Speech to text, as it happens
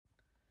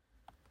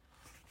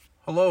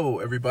Hello,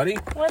 everybody.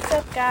 What's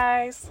up,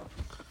 guys?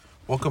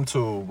 Welcome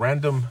to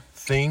Random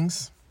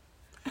Things,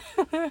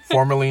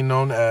 formerly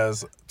known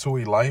as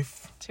Tui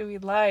Life. Tui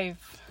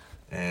Life.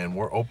 And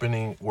we're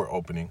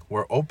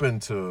open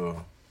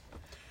to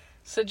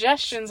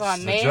Suggestions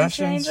on name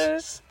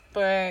changes.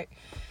 But,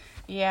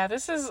 yeah,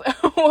 this is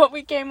what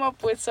we came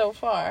up with so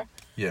far.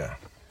 Yeah.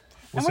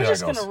 And we're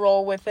just going to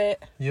roll with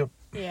it. Yep.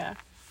 Yeah.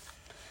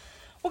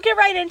 We'll get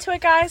right into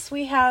it, guys.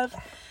 We have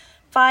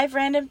 5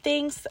 random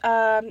things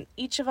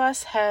each of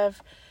us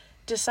have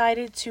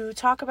decided to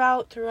talk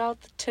about throughout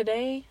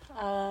today.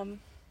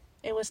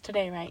 It was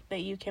today, right,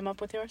 that you came up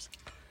with yours?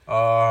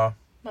 Mostly?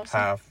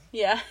 Half.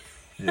 Yeah.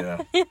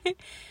 Yeah.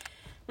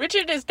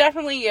 Richard is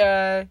definitely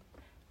a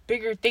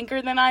bigger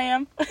thinker than I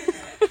am.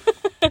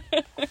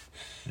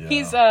 Yeah.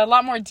 He's a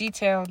lot more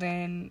detailed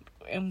in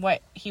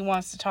what he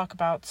wants to talk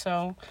about,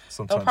 so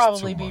Sometimes they'll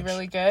probably be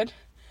really good.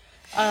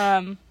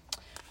 Do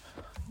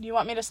you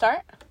want me to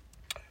start?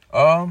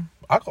 I'll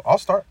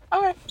start.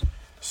 Okay.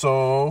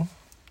 So,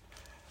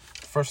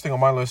 first thing on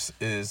my list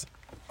is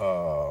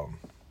kind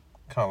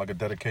of like a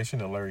dedication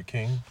to Larry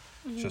King.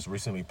 Mm-hmm. Just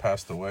recently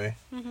passed away.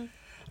 Mm-hmm.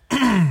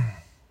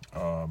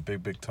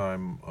 Big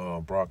time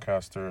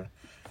broadcaster,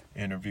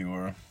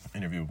 interviewed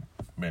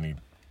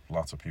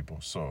lots of people.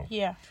 So,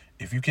 Yeah.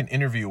 if you can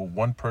interview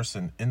one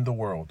person in the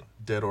world,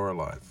 dead or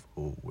alive,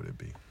 who would it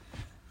be?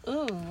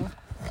 Ooh.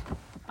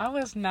 I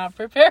was not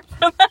prepared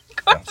for that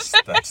question.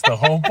 That's the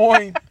whole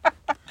point.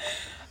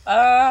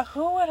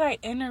 Who would I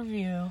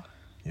interview?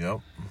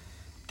 Yep.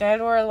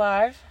 Dead or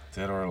alive?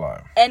 Dead or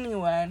alive.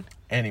 Anyone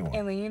in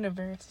Anyone. the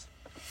universe.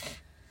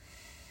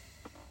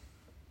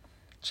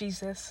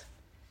 Jesus.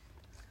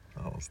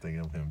 I was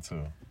thinking of him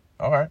too.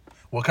 All right.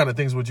 What kind of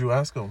things would you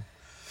ask him?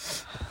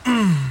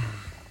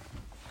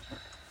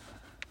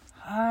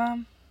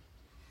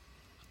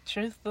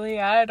 Truthfully,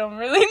 I don't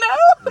really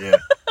know. Yeah.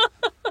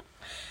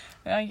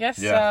 I guess,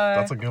 Yeah,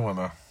 that's a good one,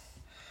 though.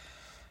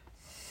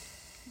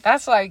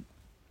 That's like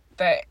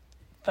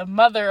the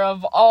mother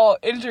of all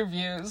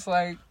interviews.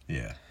 Like,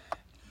 Yeah.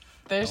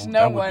 there's That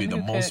no would one be the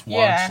who most could,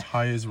 watched,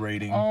 highest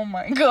rating. Oh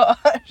my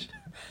gosh.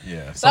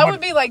 Yeah. That would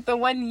be like the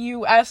one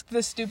you ask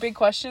the stupid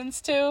questions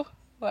to,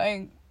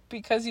 like,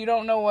 because you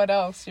don't know what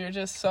else. You're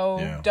just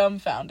so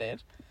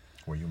dumbfounded.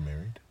 Were you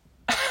married?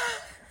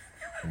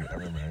 Were you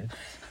ever married?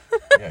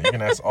 Yeah, you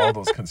can ask all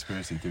those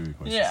conspiracy theory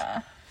questions.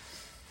 Yeah.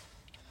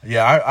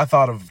 Yeah, I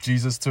thought of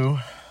Jesus too,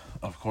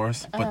 of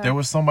course. But there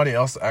was somebody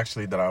else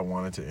actually that I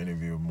wanted to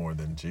interview more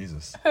than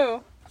Jesus.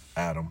 Who?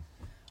 Adam.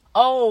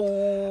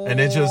 Oh. And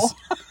it was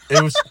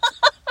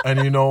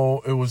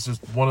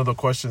just one of the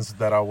questions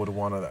that I would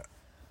want to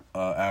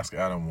ask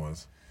Adam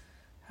was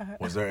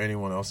there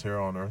anyone else here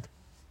on earth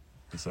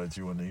besides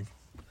you and Eve?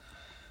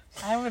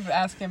 I would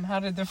ask him, how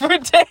did the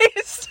fruit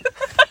taste?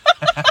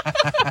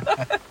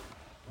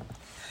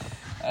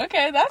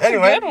 Okay, that's a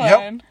good one.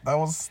 Yep, that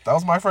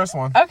was my first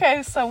one.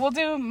 Okay, so we'll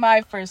do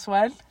my first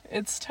one.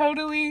 It's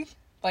totally,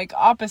 like,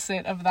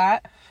 opposite of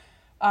that.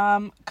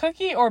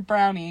 Cookie or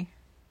brownie?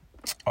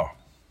 Oh.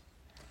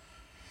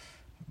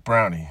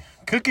 Brownie.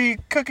 Cookie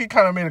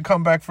kind of made a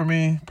comeback for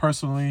me,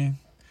 personally.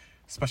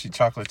 Especially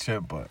chocolate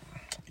chip, but,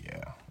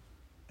 yeah.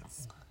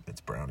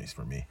 It's brownies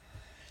for me.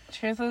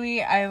 Truthfully,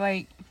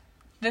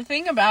 the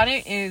thing about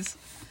it is,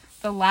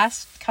 the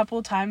last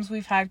couple times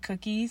we've had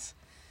cookies,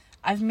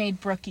 I've made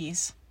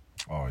brookies.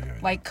 Oh, yeah.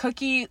 Like,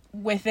 cookie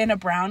within a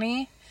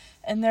brownie,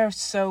 and they're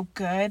so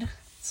good.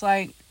 It's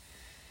like,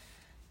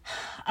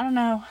 I don't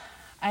know.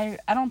 I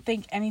don't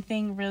think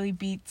anything really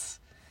beats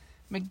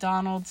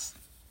McDonald's,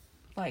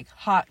 like,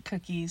 hot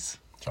cookies.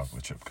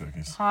 Chocolate chip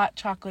cookies. Hot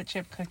chocolate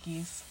chip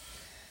cookies.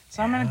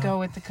 So I'm going to go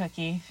with the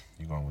cookie.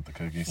 You going with the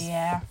cookies?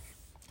 Yeah.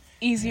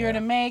 Easier to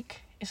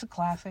make. It's a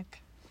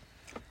classic.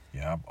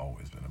 Yeah, I've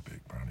always been a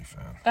big brownie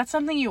fan. That's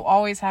something you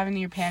always have in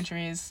your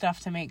pantry is stuff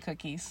to make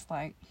cookies.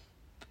 Like,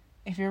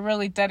 if you're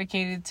really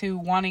dedicated to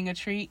wanting a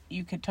treat,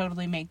 you could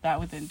totally make that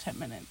within 10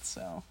 minutes.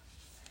 So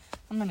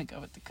I'm going to go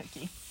with the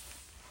cookie.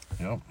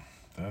 Yep.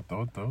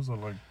 Those are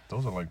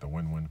like the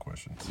win-win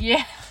questions.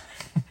 Yeah.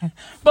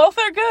 Both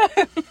are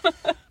good.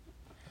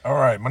 All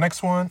right, my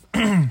next one.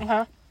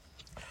 Uh-huh.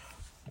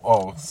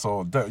 Oh,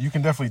 so you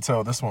can definitely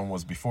tell this one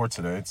was before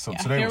today. So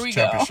today was we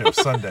Championship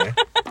Sunday.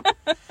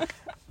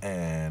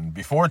 And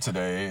before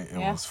today, it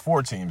was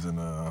 4 teams in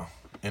the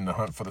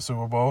hunt for the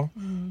Super Bowl.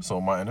 Mm-hmm.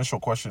 So my initial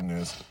question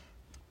is,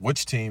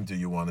 which team do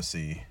you want to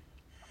see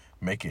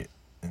make it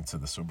into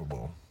the Super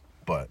Bowl?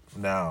 But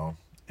now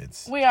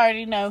we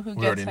already know who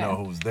know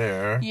who's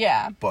there.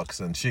 Yeah. Bucks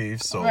and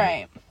Chiefs. So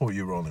who are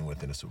you rolling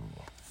with in the Super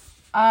Bowl?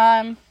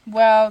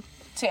 Well,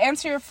 to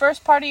answer your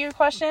first part of your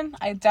question,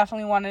 I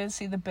definitely wanted to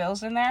see the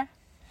Bills in there.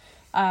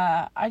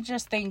 I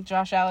just think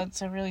Josh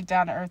Allen's a really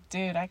down-to-earth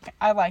dude.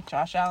 I like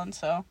Josh Allen,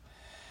 so.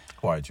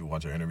 Why, did you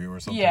watch an interview or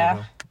something? Yeah.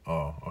 With him?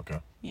 Oh, okay.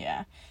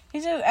 Yeah.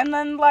 He's just, and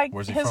then, like,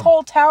 Where's he his from?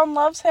 whole town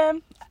loves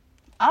him.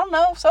 I don't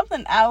know,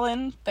 something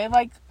Allen. They,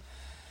 like,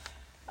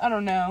 I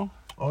don't know.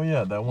 Oh,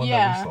 yeah, that one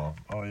that we saw.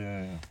 Oh,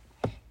 yeah.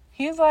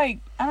 He's like,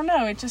 I don't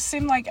know, it just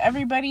seemed like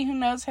everybody who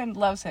knows him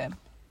loves him.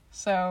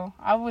 So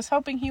I was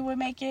hoping he would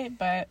make it,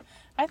 but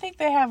I think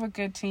they have a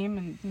good team,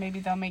 and maybe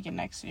they'll make it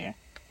next year.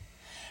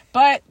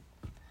 But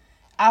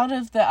out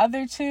of the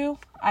other two,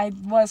 I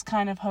was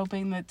kind of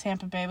hoping that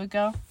Tampa Bay would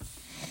go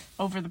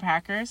over the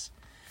Packers.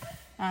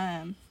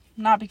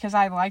 Not because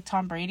I like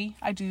Tom Brady.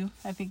 I do.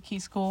 I think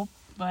he's cool.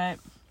 But,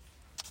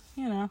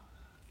 you know.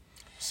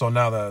 So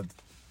now that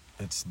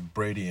it's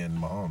Brady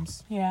and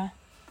Mahomes. Yeah.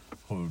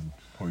 Who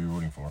are you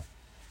rooting for?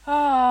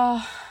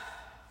 I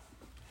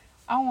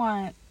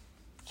want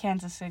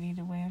Kansas City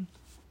to win.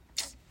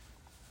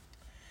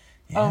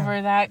 Yeah.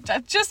 Over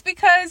that. Just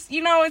because,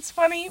 it's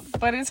funny,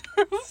 but it's...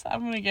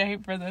 I'm going to get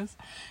hate for this.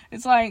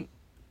 It's like,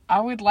 I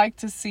would like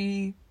to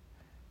see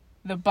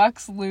the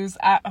Bucks lose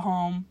at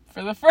home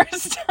for the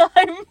first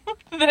time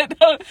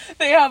that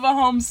they have a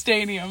home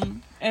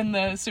stadium in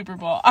the Super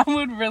Bowl. I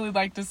would really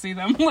like to see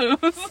them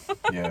lose.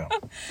 Yeah.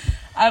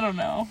 I don't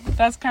know.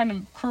 That's kind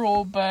of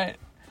cruel, but...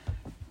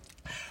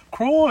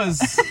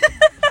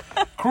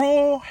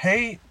 Cruel,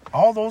 hate,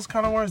 all those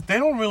kind of words, they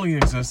don't really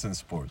exist in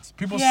sports.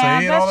 People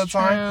say it all the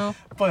time,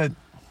 but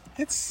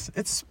it's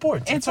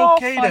sports. It's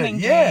okay to...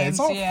 Yeah, it's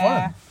all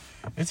fun.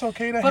 It's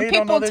okay to hate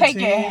on other teams. But people take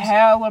it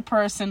hella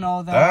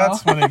personal, though.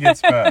 That's when it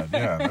gets bad.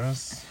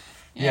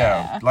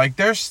 Yeah, like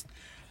there's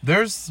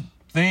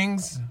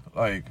things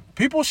like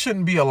people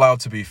shouldn't be allowed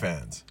to be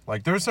fans.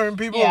 Like there's certain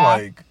people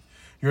like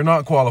you're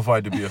not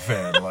qualified to be a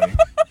fan. Like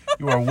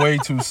you are way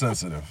too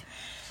sensitive.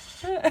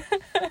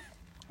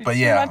 But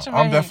yeah,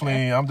 I'm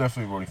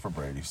definitely rooting for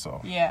Brady.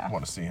 So I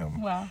want to see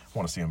him. Want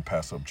to see him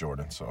pass up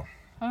Jordan. So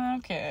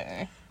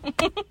okay.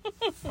 All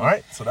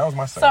right. So that was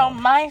my second. So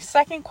my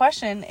second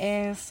question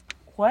is,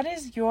 what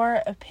is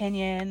your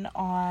opinion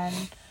on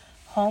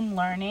home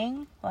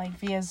learning, like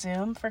via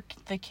Zoom for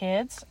the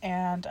kids,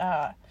 and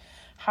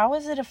how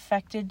has it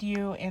affected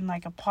you in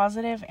like a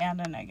positive and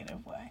a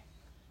negative way?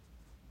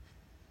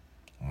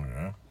 Oh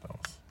yeah,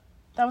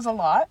 that was a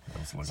lot.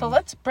 So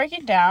let's break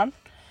it down.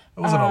 It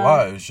wasn't a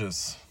lot. It was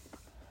just.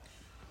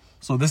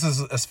 So this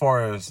is as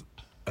far as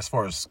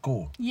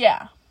school.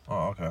 Yeah.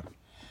 Oh, okay.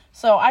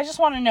 So I just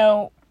want to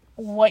know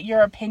what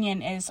your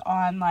opinion is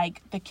on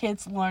like the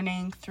kids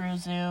learning through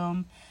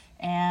Zoom,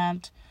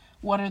 and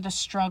what are the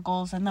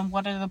struggles, and then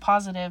what are the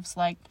positives.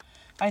 Like,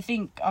 I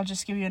think I'll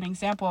just give you an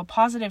example. A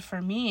positive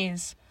for me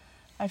is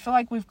I feel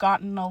like we've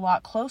gotten a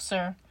lot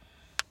closer,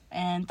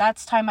 and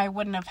that's time I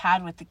wouldn't have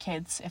had with the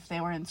kids if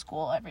they were in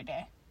school every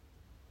day.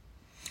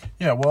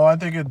 Yeah, well, I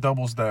think it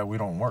doubles that we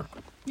don't work.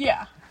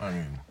 Yeah. I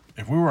mean,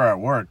 if we were at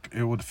work,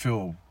 it would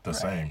feel the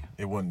same.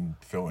 It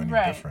wouldn't feel any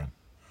different.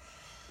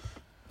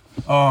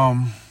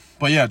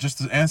 But yeah, just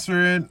to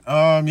answer it,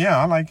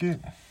 I like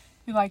it.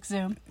 You like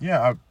Zoom?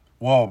 Yeah,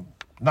 well,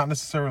 not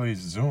necessarily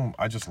Zoom.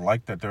 I just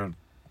like that they're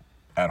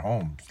at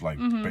home, like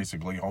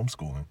basically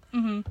homeschooling.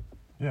 Mm-hmm.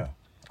 Yeah,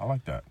 I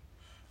like that.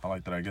 I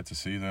like that I get to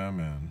see them,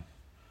 and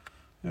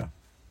yeah,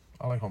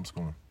 I like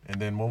homeschooling.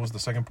 And then what was the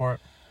second part?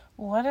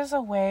 What is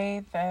a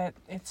way that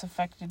it's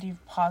affected you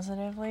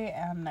positively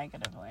and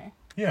negatively?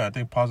 Yeah, I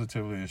think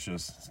positively is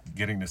just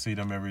getting to see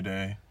them every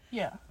day.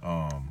 Yeah.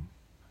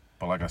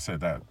 But like I said,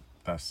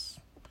 that's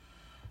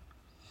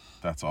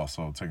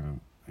also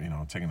taking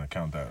into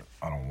account that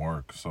I don't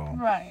work. So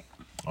right.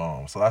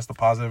 So that's the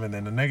positive, and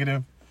then the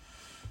negative,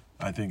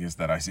 I think, is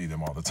that I see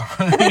them all the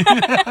time.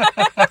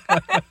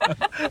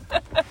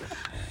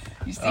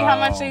 You see how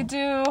much they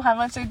do, how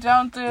much they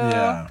don't do.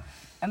 Yeah.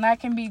 And that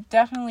can be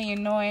definitely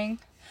annoying.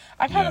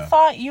 I kind of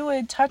thought you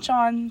would touch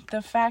on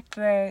the fact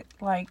that,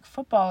 like,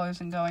 football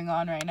isn't going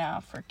on right now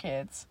for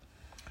kids.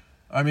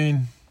 I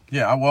mean,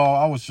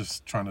 I was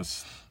just trying to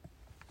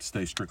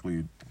stay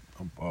strictly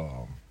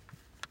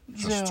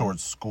just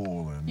towards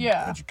school and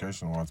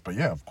educational ones. But,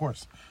 yeah, of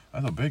course,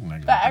 that's a big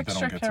negative. The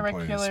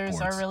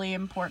extracurriculars are really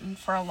important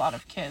for a lot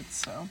of kids.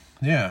 So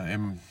yeah,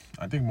 and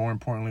I think more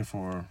importantly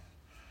for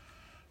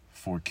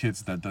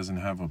kids that doesn't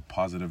have a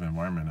positive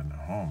environment in their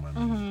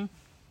home.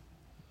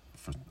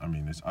 I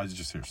mean, I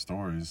just hear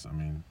stories. I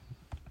mean,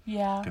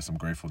 I guess I'm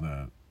grateful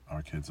that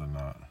our kids are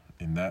not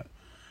in that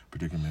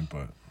predicament,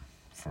 but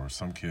for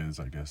some kids,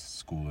 I guess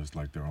school is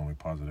like their only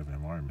positive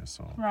environment.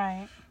 So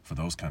for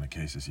those kind of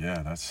cases,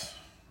 that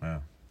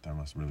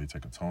must really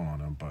take a toll on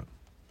them. But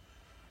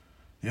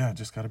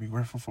just got to be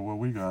grateful for what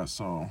we got.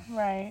 So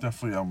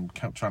definitely, I'm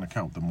trying to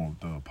count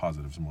the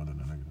positives more than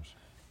the negatives.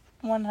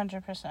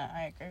 100%,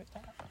 I agree with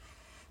that.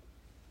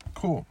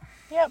 Cool.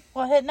 Yep,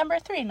 we'll hit number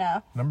 3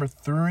 now. Number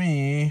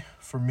 3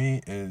 for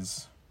me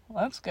is...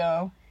 Let's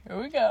go. Here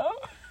we go.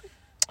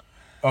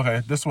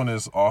 Okay, this one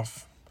is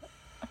off.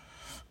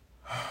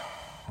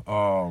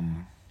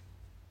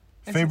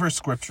 Favorite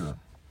scripture,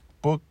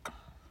 book,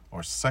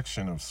 or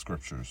section of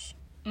scriptures?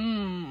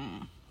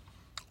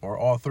 Or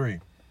all 3?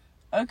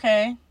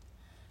 Okay.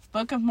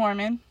 Book of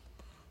Mormon.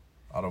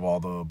 Out of all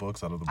the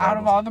books? Out of the Bible? Out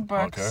of all the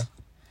books. Okay.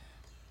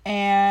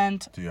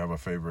 And... Do you have a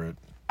favorite?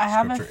 I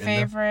have a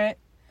favorite.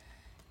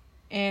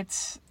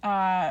 It's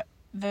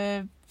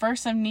the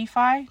verse of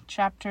Nephi,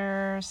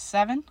 chapter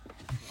 7.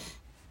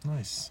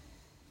 Nice.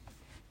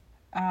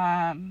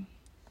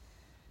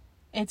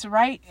 It's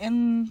right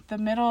in the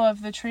middle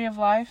of the tree of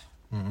life.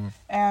 Mm-hmm.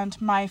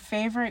 And my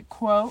favorite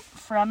quote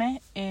from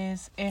it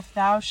is, "If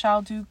thou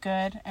shalt do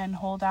good and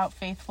hold out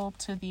faithful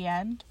to the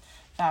end,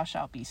 thou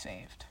shalt be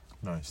saved."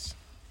 Nice.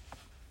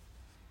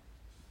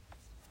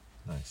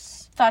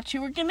 Nice. Thought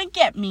you were going to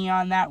get me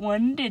on that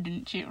one,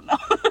 didn't you?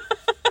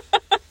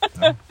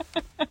 No.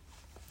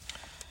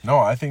 No,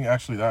 I think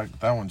actually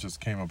that one just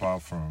came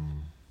about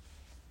from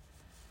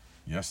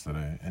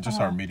yesterday and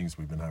just our meetings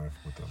we've been having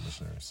with the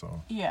missionaries.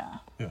 So yeah.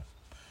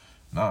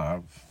 Nah,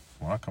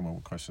 when I come up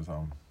with questions,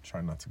 I'm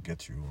trying not to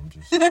get you. I'm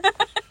just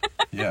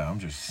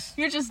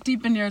You're just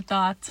deep in your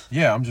thoughts.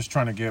 Yeah, I'm just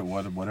trying to get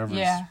whatever's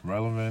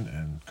relevant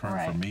and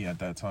current for me at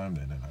that time.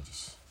 And then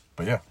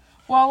but yeah.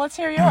 Well, let's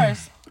hear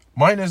yours.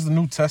 Mine is the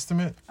New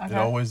Testament. Okay. It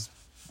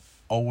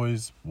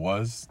always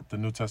was the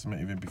New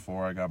Testament, even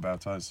before I got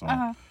baptized.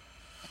 So,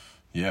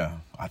 yeah,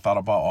 I thought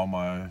about all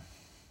my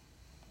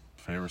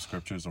favorite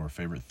scriptures or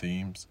favorite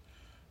themes.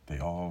 They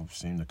all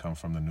seem to come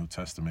from the New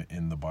Testament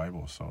in the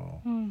Bible.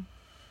 So,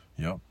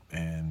 yep.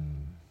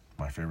 And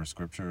my favorite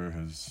scripture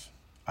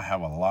I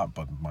have a lot,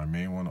 but my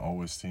main one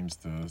always seems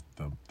to,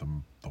 the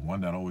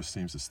one that always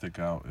seems to stick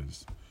out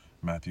is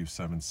Matthew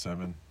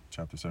 7:7,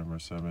 chapter 7,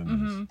 verse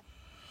 7. Is,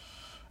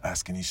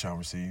 ask and ye shall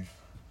receive.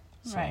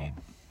 So, right.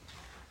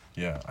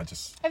 Yeah, I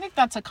think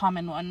that's a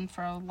common one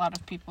for a lot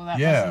of people that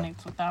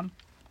resonates with them.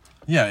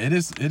 Yeah, it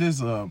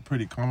is a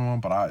pretty common one,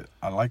 but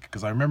I like it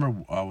because I remember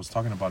I was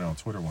talking about it on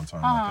Twitter one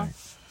time, I think,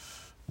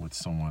 with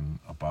someone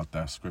about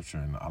that scripture,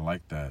 and I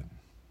like that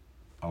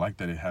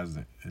it has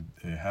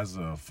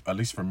a, at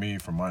least for me,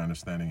 from my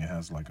understanding, it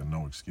has like a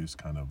no excuse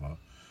kind of a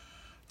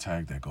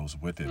tag that goes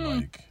with it.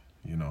 Like,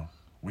 you know,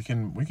 we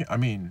can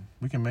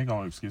make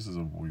all excuses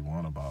of what we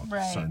want about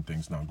certain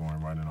things not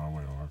going right in our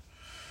way or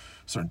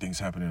certain things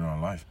happening in our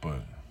life,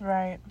 but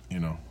you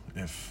know,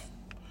 if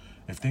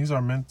things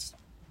are meant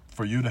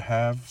for you to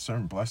have,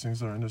 certain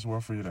blessings are in this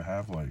world for you to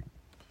have, like,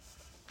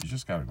 you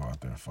just gotta go out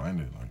there and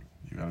find it. Like,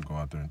 you gotta go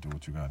out there and do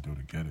what you gotta do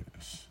to get it.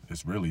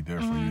 It's really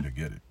there for you to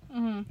get it.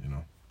 You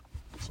know,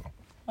 so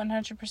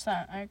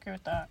 100%. I agree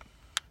with that.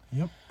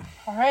 Yep.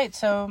 All right,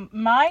 so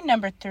my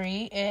number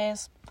 3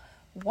 is,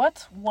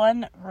 what's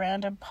one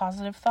random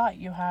positive thought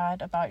you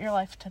had about your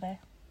life today?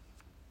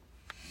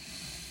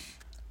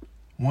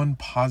 One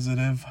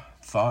positive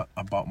thought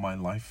about my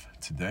life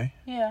today?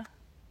 Yeah.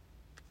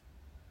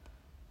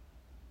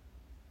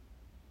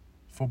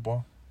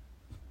 Football.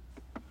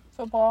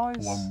 Football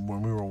is...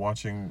 When we were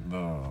watching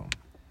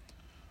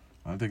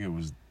I think it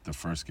was the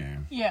first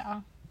game.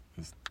 Yeah.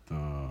 It's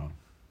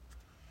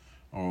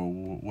or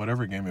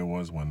whatever game it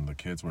was when the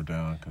kids were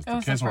down, because the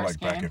kids were like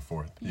back and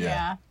forth.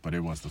 Yeah. But it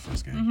was the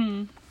first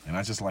game. And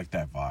I just like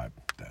that vibe.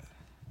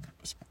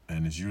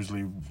 And it's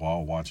usually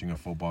while watching a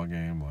football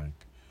game, like,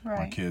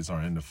 my kids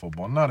are into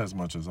football. Not as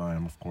much as I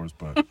am, of course,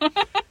 but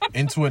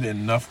into it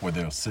enough where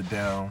they'll sit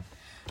down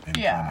and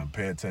kind of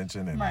pay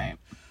attention and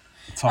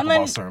talk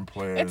about certain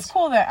players. It's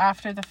cool that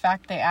after the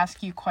fact they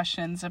ask you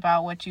questions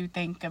about what you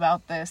think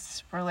about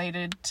this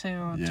related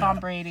to Tom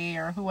Brady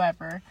or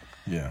whoever.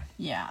 Yeah.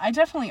 Yeah, I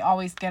definitely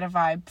always get a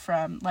vibe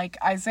from, like,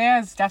 Isaiah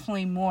is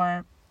definitely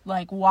more,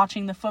 like,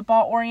 watching the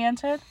football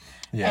oriented.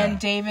 Yeah. And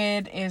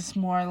David is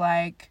more,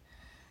 like,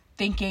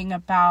 thinking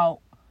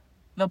about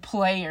the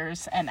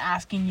players and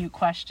asking you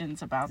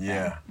questions about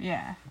them.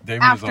 Yeah.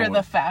 David after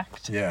the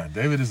fact. Yeah,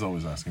 David is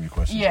always asking you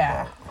questions.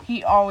 Yeah,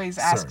 he always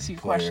asks you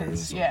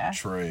questions. Yeah,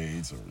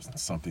 trades or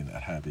something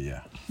that happened.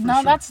 Yeah.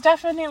 No, that's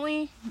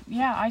definitely.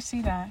 Yeah, I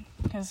see that,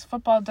 because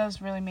football does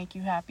really make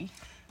you happy.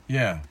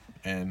 Yeah,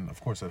 and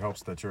of course it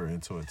helps that you're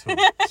into it too.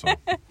 So,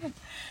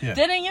 yeah.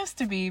 Didn't used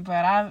to be,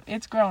 but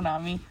it's grown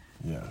on me.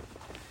 Yeah,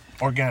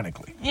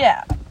 organically.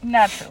 Yeah,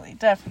 naturally,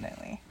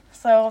 definitely.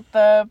 So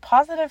the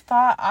positive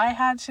thought I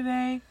had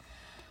today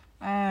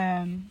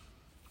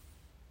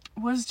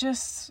was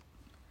just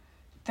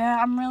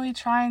that I'm really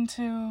trying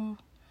to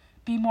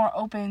be more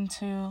open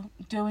to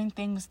doing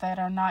things that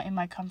are not in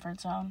my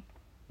comfort zone.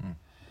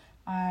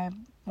 I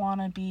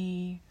want to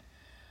be...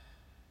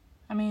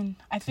 I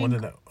think...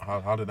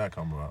 How did that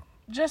come about?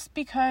 Just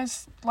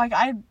because, like,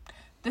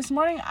 this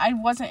morning I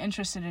wasn't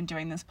interested in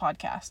doing this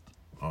podcast.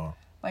 Oh.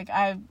 Like,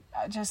 I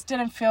just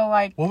didn't feel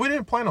like... Well, we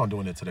didn't plan on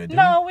doing it today, did we?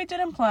 No, we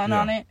didn't plan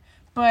on it.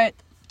 But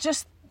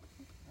just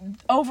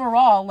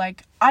overall,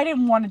 like, I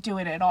didn't want to do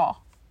it at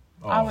all.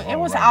 It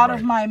was out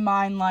of my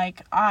mind,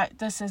 like,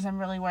 this isn't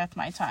really worth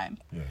my time.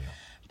 Yeah.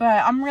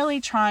 But I'm really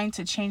trying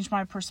to change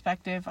my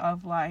perspective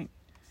of, like,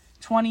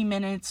 20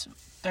 minutes,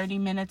 30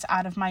 minutes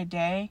out of my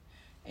day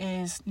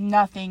is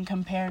nothing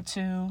compared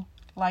to,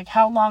 like,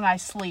 how long I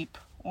sleep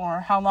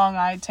or how long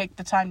I take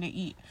the time to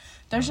eat.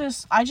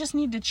 I just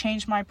need to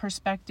change my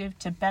perspective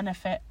to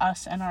benefit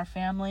us and our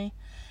family.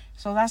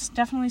 So that's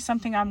definitely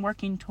something I'm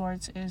working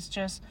towards, is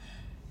just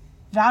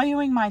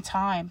valuing my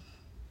time,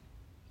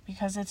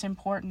 because it's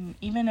important,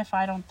 even if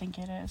I don't think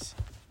it is.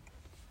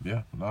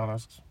 Yeah, no,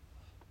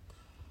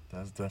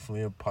 that's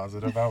definitely a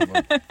positive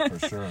outlook for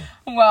sure.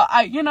 Well,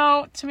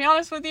 to be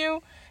honest with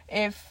you,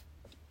 if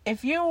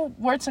you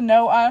were to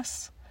know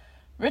us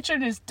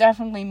Richard is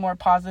definitely more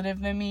positive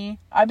than me.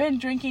 I've been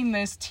drinking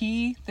this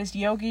tea, this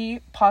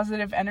yogi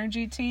positive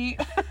energy tea,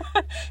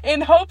 in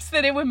hopes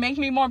that it would make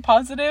me more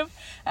positive.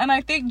 And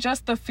I think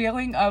just the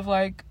feeling of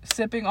like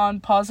sipping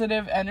on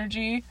positive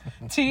energy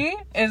tea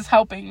is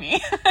helping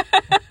me.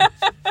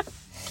 Yeah,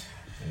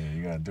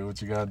 you gotta do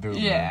what you gotta do.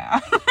 Yeah.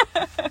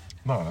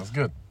 No, that's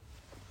good.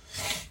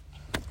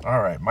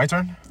 All right, my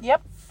turn?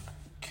 Yep.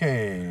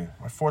 Okay,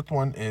 my fourth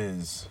one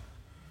is...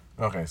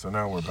 Okay, so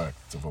now we're back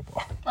to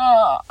football.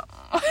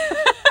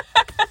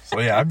 So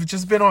yeah, I've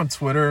just been on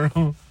Twitter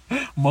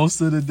most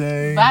of the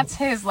day. That's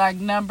his like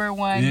number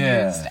one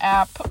used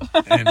app.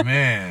 And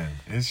man,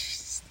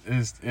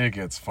 it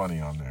gets funny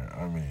on there.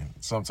 I mean,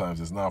 sometimes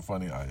it's not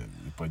funny,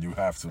 but you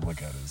have to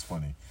look at it. It's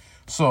funny.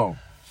 So,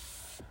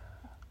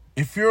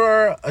 if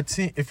you're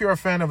a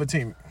fan of a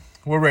team,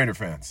 we're Raider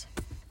fans.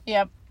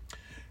 Yep.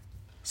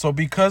 So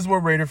because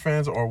we're Raider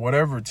fans or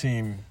whatever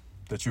team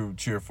that you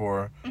cheer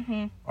for,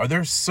 are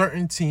there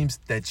certain teams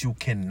that you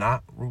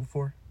cannot root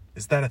for?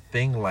 Is that a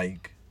thing?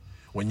 Like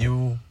when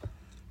you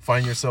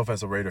find yourself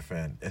as a Raider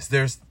fan, is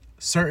there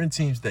certain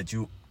teams that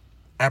you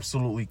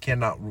absolutely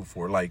cannot root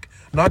for? Like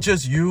not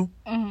just you,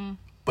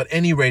 but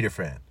any Raider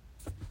fan.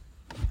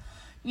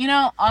 You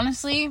know,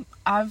 honestly,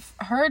 I've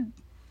heard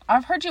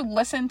you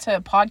listen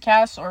to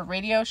podcasts or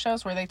radio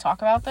shows where they talk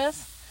about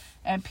this,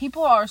 and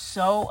people are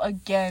so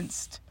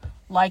against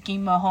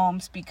liking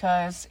Mahomes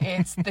because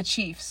it's the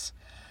Chiefs.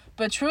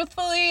 But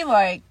truthfully,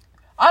 like,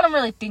 I don't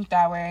really think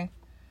that way.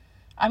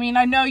 I mean,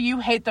 I know you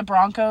hate the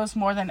Broncos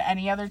more than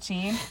any other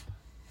team,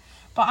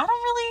 but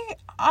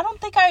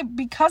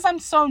because I'm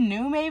so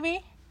new,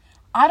 maybe,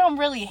 I don't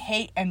really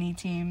hate any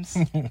teams.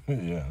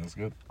 Yeah, that's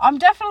good. I've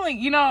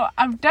definitely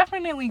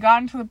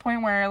gotten to the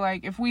point where,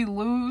 like, if we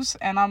lose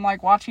and I'm,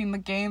 like, watching the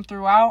game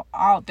throughout,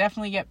 I'll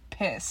definitely get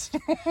pissed.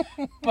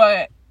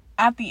 But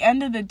at the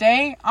end of the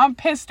day, I'm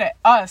pissed at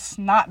us,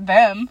 not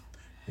them.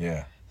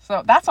 Yeah.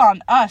 So that's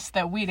on us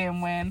that we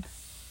didn't win.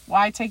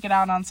 Why take it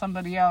out on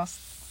somebody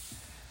else?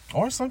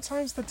 Or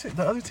sometimes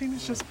the other team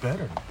is just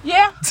better.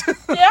 Yeah.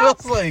 Yeah.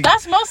 Like,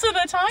 that's most of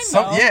the time,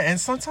 though. Yeah, and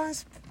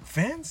sometimes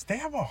fans, they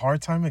have a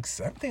hard time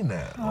accepting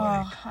that.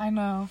 Oh, I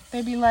know.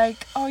 They'd be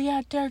like, oh,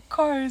 yeah, Derek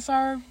Carr is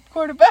our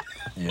quarterback.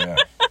 Yeah.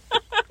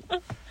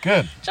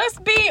 Good.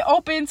 Just be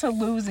open to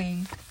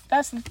losing.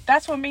 That's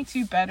what makes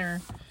you better.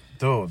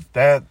 Dude,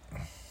 that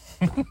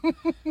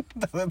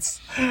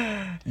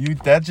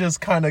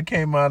just kind of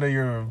came out of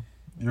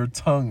your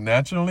tongue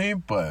naturally,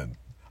 but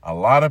a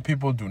lot of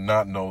people do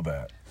not know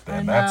that.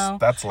 And that's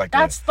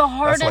the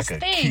hardest thing.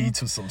 That's like a key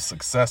to some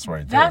success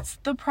right there. That's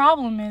the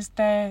problem, is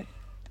that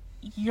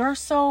you're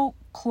so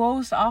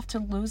closed off to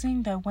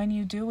losing that when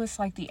you do, it's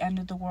like the end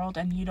of the world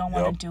and you don't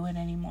want to do it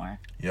anymore.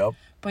 Yep.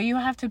 But you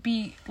have to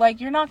be, like,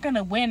 you're not going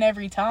to win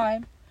every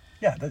time.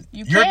 Yeah,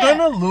 you're going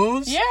to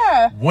lose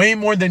way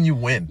more than you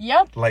win.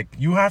 Yep. Like,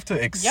 you have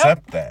to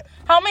accept that.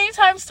 How many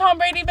times Tom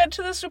Brady been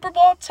to the Super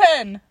Bowl?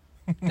 10.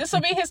 This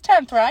will be his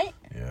 10th, right?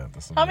 Yeah.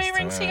 This will How many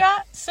rings he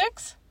got?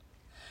 6?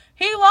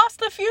 He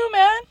lost a few,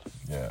 man.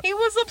 Yeah. He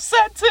was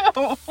upset,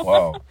 too.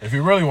 Wow. If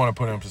you really want to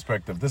put it in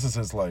perspective, this is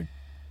his, like,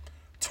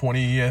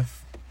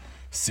 20th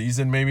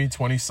season, maybe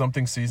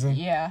 20-something season.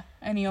 Yeah,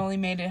 and he only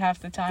made it half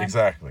the time.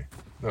 Exactly.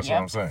 That's what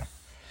I'm saying.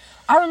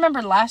 I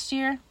remember last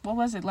year. What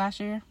was it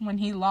last year when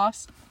he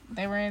lost?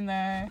 They were in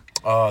the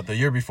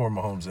year before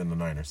Mahomes and the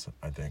Niners,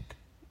 I think.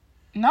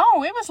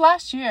 No, it was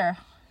last year.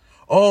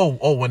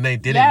 Oh, when they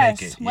didn't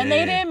make it. When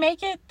they didn't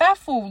make it, that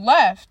fool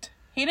left.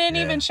 He didn't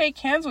even shake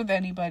hands with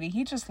anybody.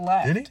 He just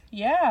left. Did he?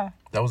 Yeah.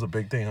 That was a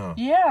big thing, huh?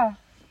 Yeah.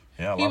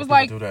 Yeah, he was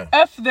like, do that.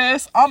 F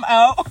this, I'm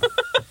out.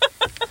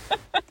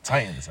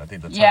 Titans, I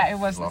think the Titans. Yeah, it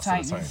was the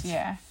Titans,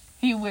 yeah.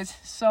 He was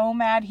so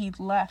mad he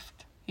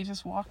left. He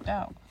just walked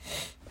out.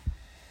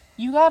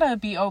 You gotta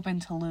be open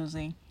to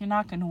losing. You're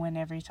not gonna win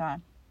every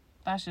time.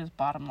 That's just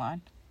bottom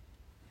line.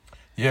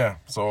 Yeah,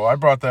 so I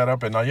brought that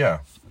up, and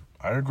I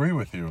agree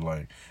with you.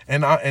 Like,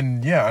 and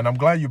I'm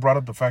glad you brought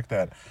up the fact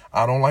that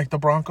I don't like the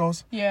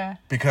Broncos. Yeah.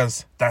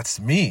 Because that's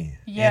me.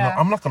 Yeah. You know,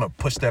 I'm not gonna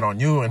push that on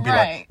you and be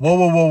like,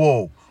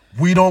 whoa.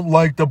 We don't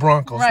like the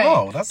Broncos. Right.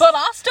 No, but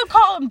I'll still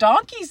call them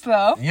donkeys,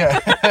 though. Yeah.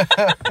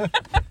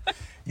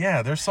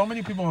 Yeah, there's so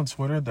many people on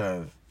Twitter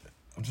that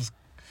I'm just...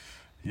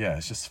 Yeah,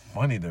 it's just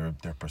funny, their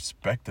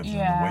perspectives and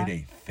the way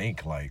they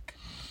think. Like,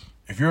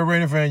 if you're a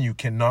Raider fan, you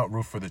cannot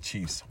root for the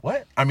Chiefs.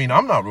 What? I mean,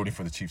 I'm not rooting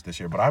for the Chiefs this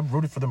year, but I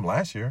rooted for them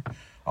last year.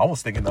 I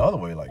was thinking the other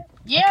way. Like,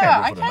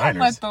 I can't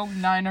let the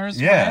Niners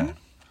win.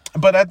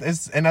 But at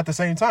the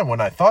same time,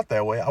 when I thought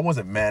that way, I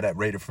wasn't mad at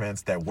Raider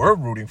fans that were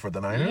rooting for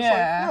the Niners.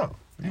 Yeah. Like, no,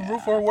 you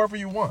root for whoever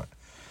you want.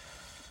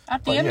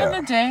 At the end of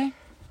the day,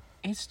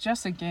 it's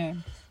just a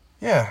game.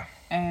 Yeah.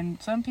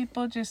 And some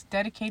people just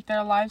dedicate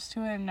their lives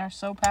to it and are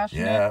so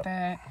passionate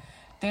that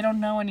they don't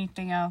know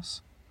anything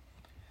else.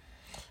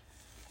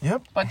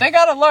 Yep. But they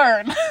gotta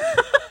learn.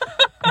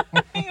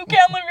 You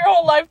can't live your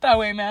whole life that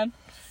way, man.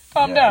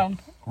 Calm down.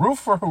 Root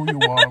for who you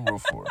want to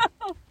root for.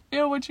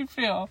 Feel what you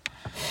feel.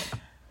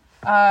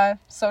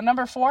 So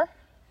number 4.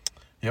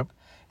 Yep.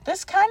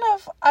 This kind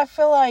of, I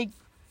feel like,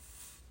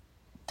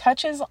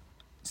 touches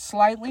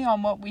slightly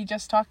on what we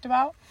just talked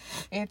about.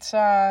 It's,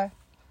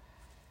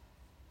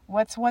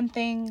 what's one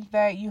thing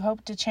that you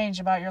hope to change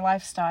about your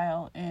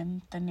lifestyle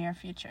in the near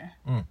future?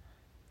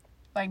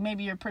 Like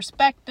maybe your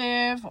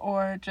perspective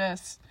or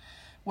just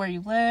where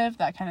you live,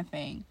 that kind of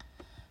thing.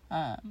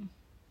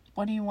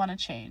 What do you want to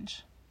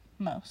change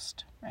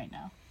most right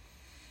now?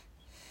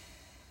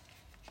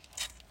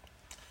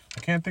 I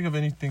can't think of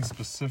anything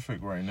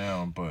specific right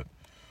now, but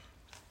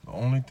the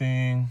only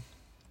thing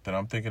that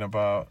I'm thinking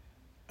about,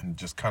 and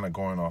just kind of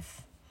going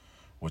off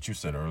what you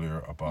said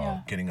earlier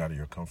about getting out of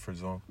your comfort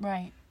zone.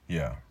 Right.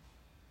 Yeah.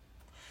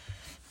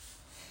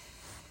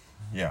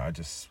 Yeah, I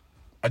just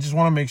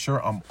want to make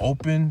sure I'm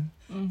open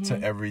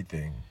to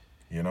everything,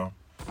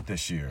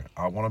 this year.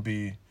 I want to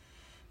be,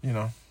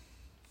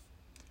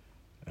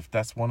 if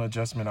that's one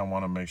adjustment I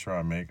want to make sure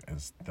I make,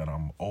 is that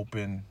I'm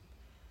open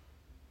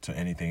to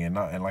anything.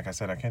 And like I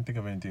said, I can't think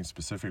of anything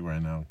specific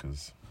right now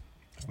because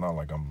it's not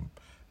like I'm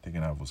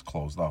thinking I was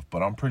closed off.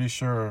 But I'm pretty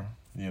sure,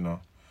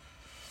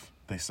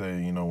 they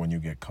say, when you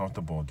get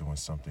comfortable doing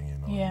something,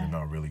 you're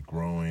not really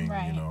growing,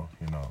 right.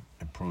 You're not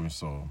improving.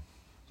 So,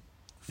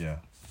 yeah,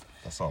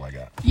 that's all I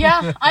got.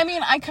 Yeah, I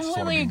mean, I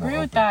completely agree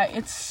with that.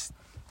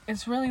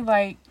 It's really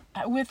like,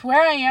 with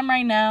where I am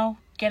right now,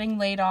 getting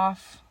laid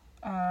off,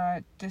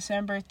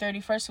 December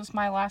 31st was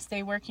my last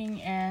day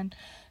working, and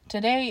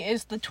today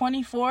is the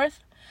 24th.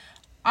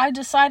 I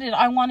decided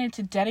I wanted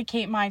to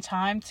dedicate my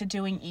time to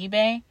doing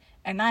eBay,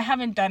 and I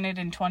haven't done it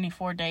in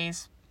 24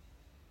 days.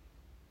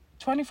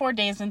 24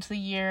 days into the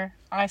year,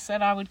 I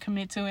said I would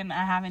commit to it, and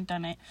I haven't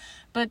done it.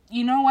 But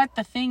you know what?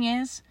 The thing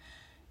is,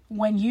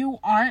 when you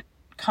aren't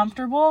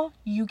comfortable,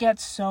 you get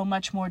so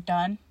much more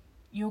done.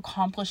 You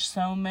accomplish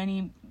so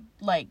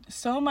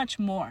much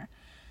more.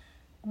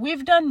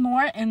 We've done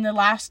more in the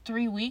last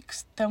 3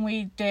 weeks than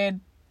we did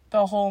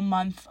the whole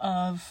month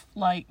of,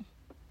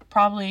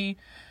 probably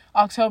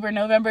October,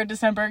 November,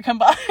 December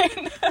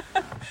combined.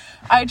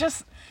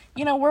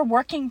 We're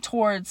working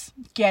towards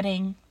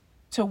getting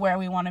to where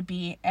we want to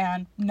be,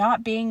 and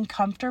not being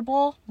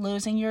comfortable,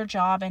 losing your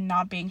job and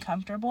not being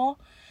comfortable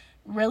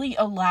really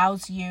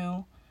allows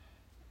you,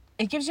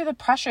 it gives you the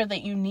pressure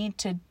that you need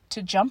to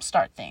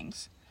jumpstart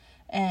things.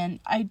 And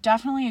I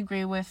definitely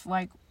agree with,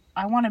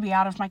 I want to be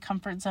out of my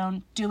comfort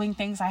zone, doing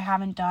things I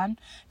haven't done,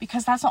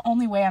 because that's the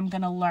only way I'm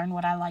going to learn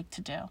what I like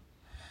to do.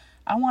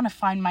 I want to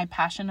find my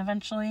passion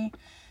eventually,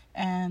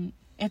 and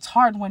it's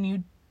hard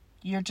when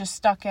you're just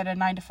stuck at a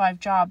 9-to-5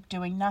 job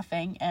doing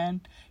nothing,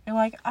 and you're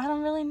like, I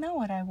don't really know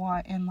what I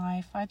want in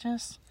life. I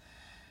just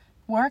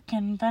work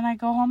and then I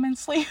go home and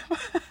sleep.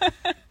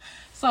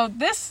 So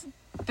this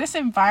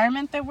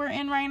environment that we're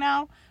in right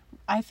now,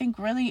 I think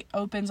really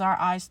opens our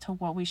eyes to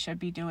what we should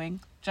be doing,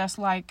 just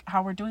like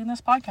how we're doing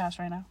this podcast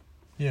right now.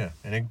 Yeah,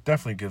 and it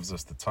definitely gives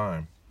us the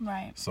time.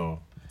 Right. So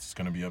it's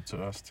going to be up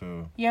to us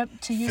to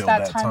to use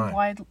that time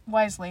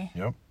wisely.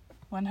 Yep.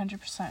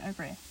 100%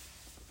 agree.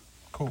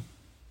 Cool.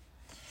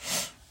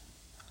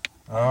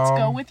 Let's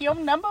go with your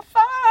number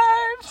 5.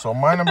 So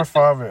my number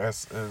 5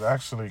 is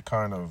actually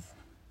kind of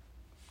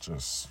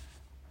just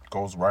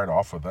goes right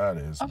off of that.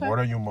 Is what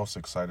are you most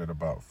excited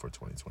about for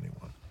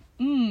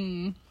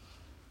 2021?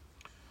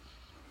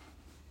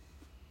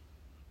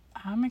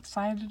 I'm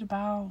excited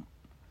about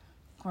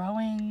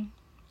growing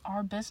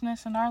our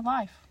business and our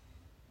life.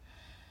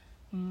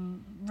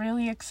 I'm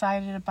really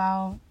excited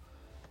about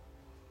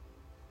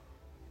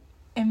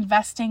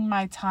investing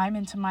my time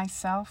into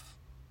myself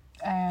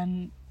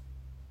and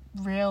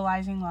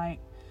realizing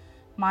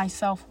my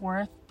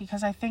self-worth,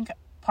 because I think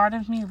part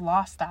of me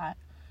lost that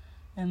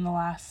in the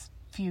last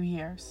few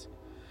years.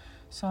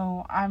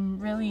 So I'm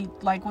really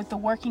with the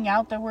working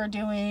out that we're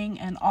doing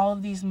and all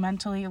of these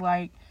mentally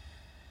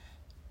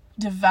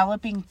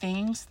developing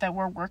things that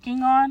we're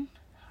working on,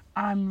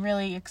 I'm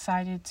really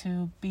excited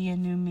to be a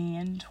new me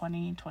in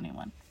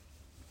 2021.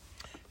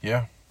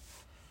 Yeah.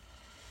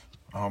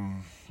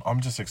 I'm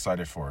just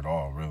excited for it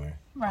all, really.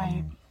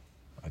 Right.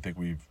 I think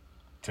we've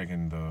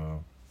taken the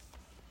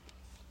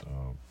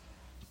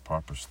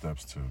proper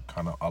steps to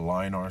kind of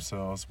align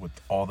ourselves with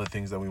all the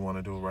things that we want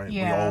to do, right?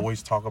 Yeah. We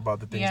always talk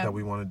about the things that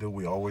we want to do.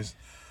 We always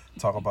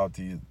talk about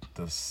the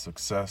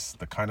success,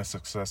 the kind of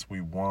success we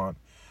want,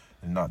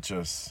 and not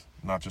just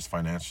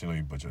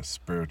financially, but just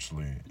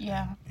spiritually,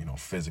 and,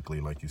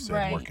 physically, like you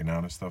said, working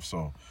out and stuff.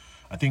 So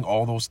I think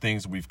all those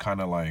things we've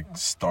kind of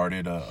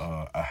started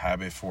a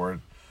habit for it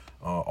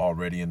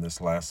already in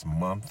this last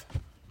month.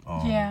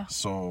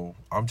 So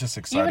I'm just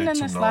excited to know. Even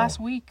in this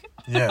last week.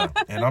 Yeah,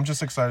 and I'm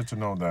just excited to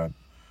know that,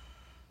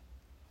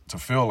 to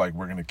feel like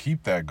we're going to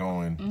keep that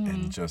going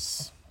and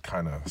just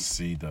kind of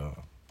see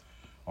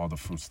all the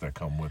fruits that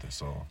come with it.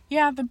 So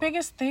yeah, the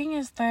biggest thing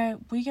is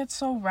that we get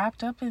so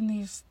wrapped up in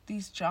these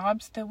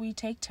jobs that we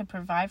take to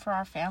provide for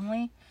our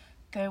family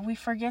that we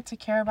forget to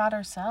care about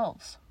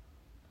ourselves.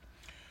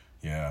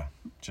 Yeah,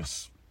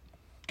 just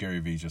Gary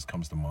Vee just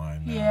comes to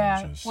mind.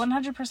 Yeah,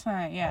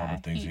 100%. Yeah, all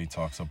the things he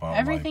talks about.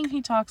 Everything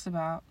he talks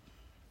about.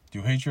 Do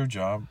you hate your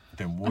job?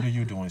 Then what are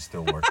you doing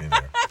still working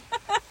there?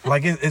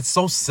 It's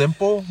so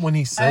simple when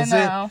he says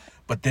it,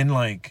 but then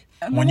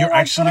when you're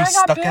actually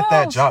stuck at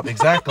that job.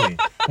 Exactly.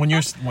 when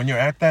you're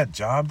at that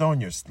job though,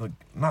 and you're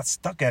not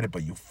stuck at it,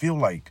 but you feel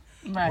like,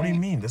 what do you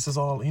mean? This is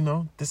all,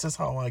 this is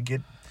how I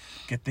get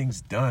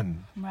things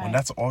done. Right. When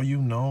that's all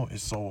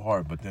it's so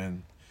hard. But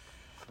then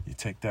you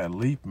take that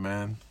leap,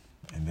 man.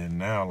 And then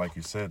now, like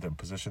you said, the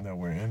position that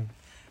we're in,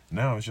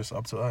 now it's just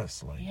up to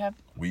us. Like,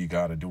 we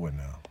got to do it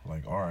now.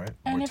 Like, all right,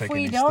 we're taking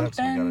these steps,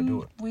 we got to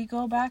do it. We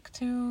go back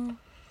to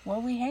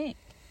what we hate.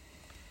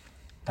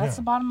 That's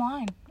the bottom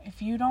line.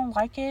 If you don't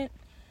like it,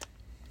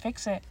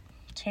 fix it.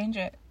 Change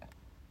it.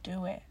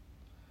 Do it.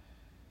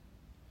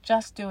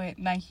 Just do it,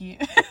 Nike.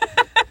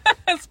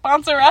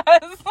 Sponsor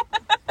us.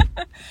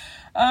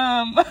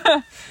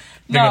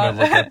 They're going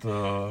to look at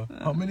the...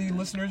 How many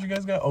listeners you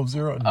guys got? Oh,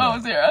 0? No. Oh,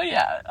 0,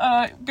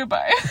 yeah.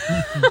 Goodbye.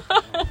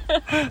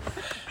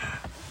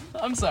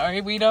 I'm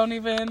sorry. We don't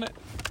even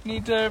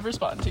need to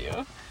respond to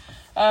you.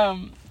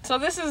 So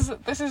this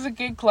is a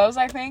good close,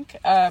 I think.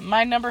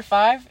 My number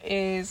 5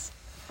 is...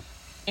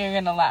 You're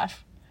going to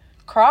laugh.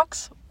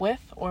 Crocs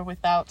with or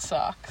without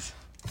socks.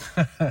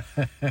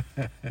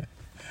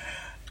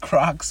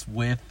 Crocs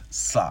with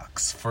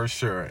socks, for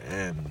sure.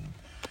 And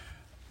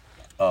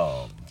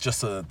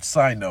just a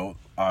side note,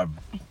 I'm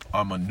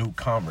a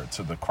newcomer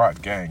to the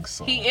Croc gang.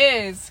 So he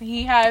is.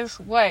 He has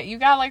what? You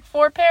got like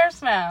 4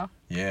 pairs now.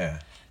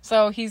 Yeah.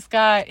 So he's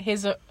got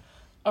his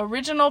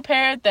original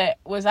pair that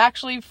was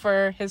actually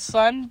for his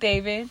son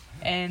David,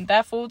 and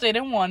that fool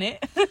didn't want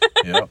it.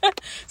 Yep.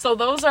 So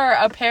those are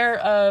a pair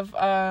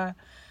of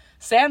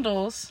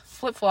sandals,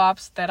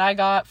 flip-flops that I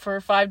got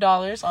for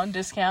 $5 on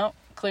discount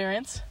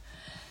clearance.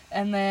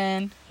 And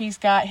then he's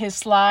got his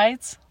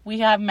slides. We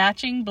have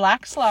matching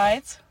black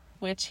slides,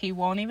 which he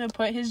won't even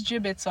put his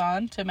Jibbits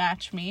on to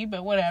match me,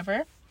 but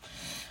whatever.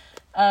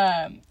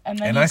 And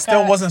I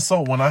still wasn't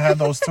sold when I had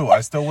those too. I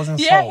still wasn't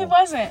sold. Yeah, he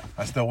wasn't.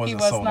 I still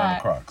wasn't sold on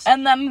the Crocs.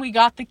 And then we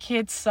got the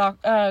kids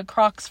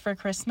Crocs for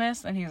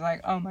Christmas, and he's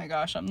like, "Oh my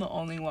gosh, I'm the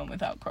only one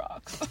without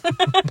Crocs."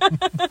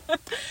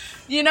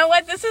 You know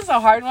what? This is a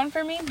hard one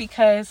for me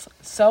because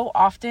so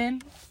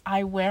often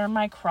I wear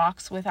my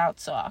Crocs without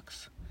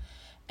socks,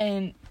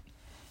 and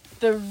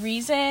the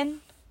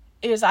reason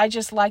is I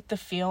just like the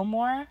feel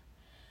more.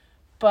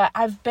 But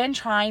I've been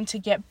trying to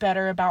get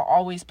better about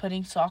always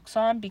putting socks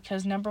on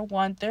because, number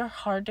one, they're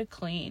hard to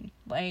clean.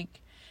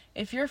 Like,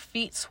 if your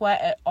feet sweat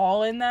at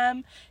all in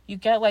them, you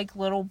get, like,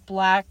 little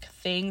black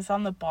things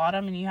on the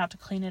bottom and you have to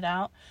clean it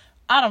out.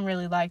 I don't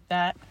really like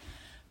that.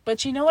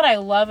 But you know what I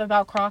love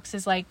about Crocs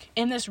is, like,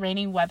 in this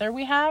rainy weather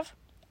we have,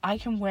 I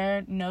can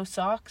wear no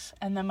socks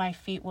and then my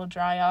feet will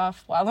dry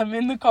off while I'm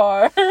in the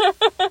car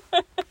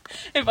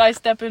if I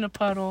step in a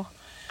puddle.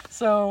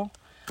 So,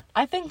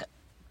 I think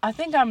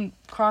I'm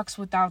Crocs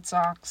without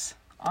socks,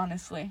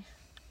 honestly.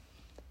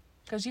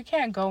 Because you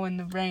can't go in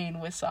the rain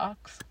with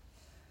socks.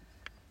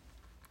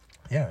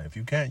 Yeah, if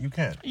you can't, you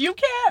can't. You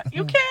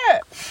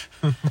can't.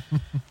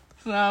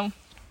 So.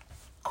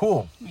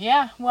 Cool.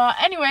 Yeah, well,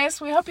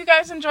 anyways, we hope you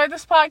guys enjoyed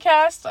this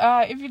podcast.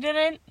 If you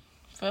didn't,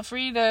 feel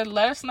free to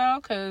let us know,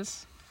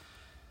 because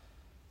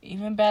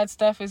even bad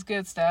stuff is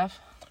good stuff.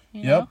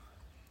 You know?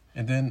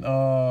 And then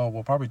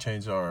we'll probably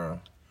change our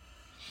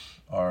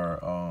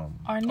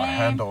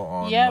handle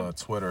on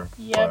Twitter.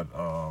 Yep.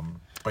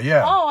 But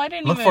yeah. Oh,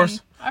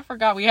 I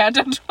forgot we had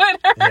to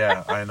Twitter.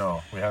 Yeah, I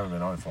know. We haven't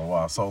been on it for a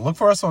while. So look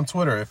for us on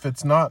Twitter. If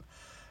it's not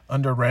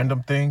under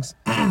Random Things,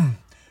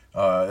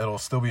 it'll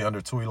still be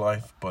under Tui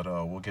Life, but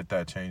we'll get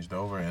that changed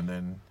over, and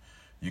then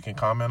you can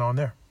comment on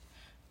there.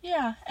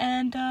 Yeah,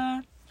 and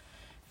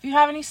if you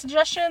have any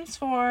suggestions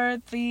for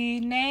the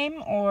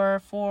name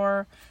or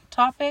for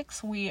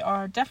topics, we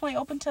are definitely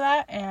open to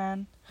that.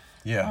 And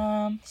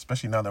yeah,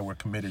 especially now that we're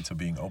committed to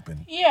being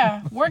open.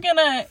 Yeah, we're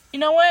gonna, you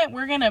know what?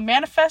 We're gonna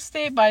manifest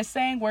it by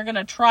saying we're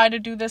gonna try to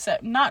do this.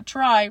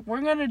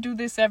 We're gonna do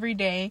this every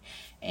day.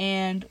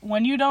 And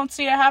when you don't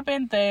see it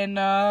happen, then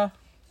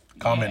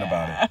comment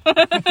about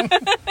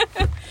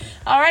it.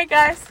 All right,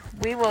 guys.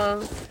 We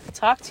will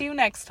talk to you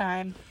next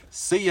time.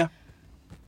 See ya.